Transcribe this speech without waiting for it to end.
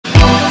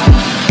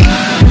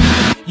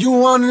You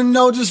wanna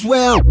know just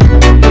where?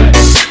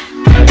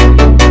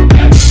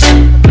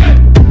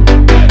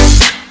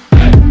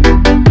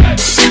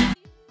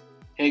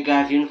 Hey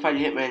guys, Unified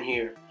Hitman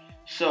here.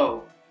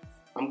 So,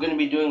 I'm going to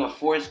be doing a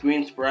Forest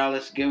Green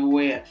Spiralis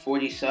giveaway at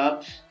 40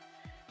 subs.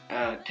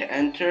 To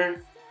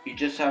enter, you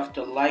just have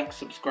to like,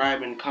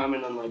 subscribe, and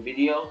comment on my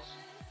videos.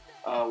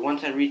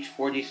 Once I reach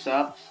 40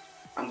 subs,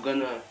 I'm going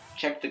to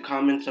check the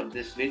comments of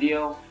this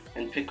video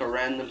and pick a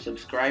random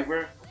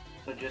subscriber.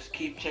 So just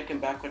keep checking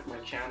back with my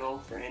channel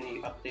for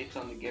any updates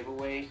on the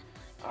giveaway.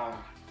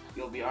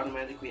 You'll be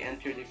automatically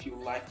entered if you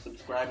like,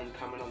 subscribe, and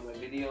comment on my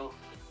videos.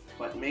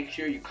 But make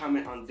sure you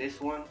comment on this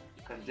one,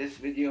 because this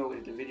video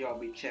is the video I'll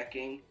be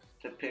checking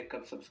to pick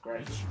up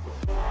subscribers.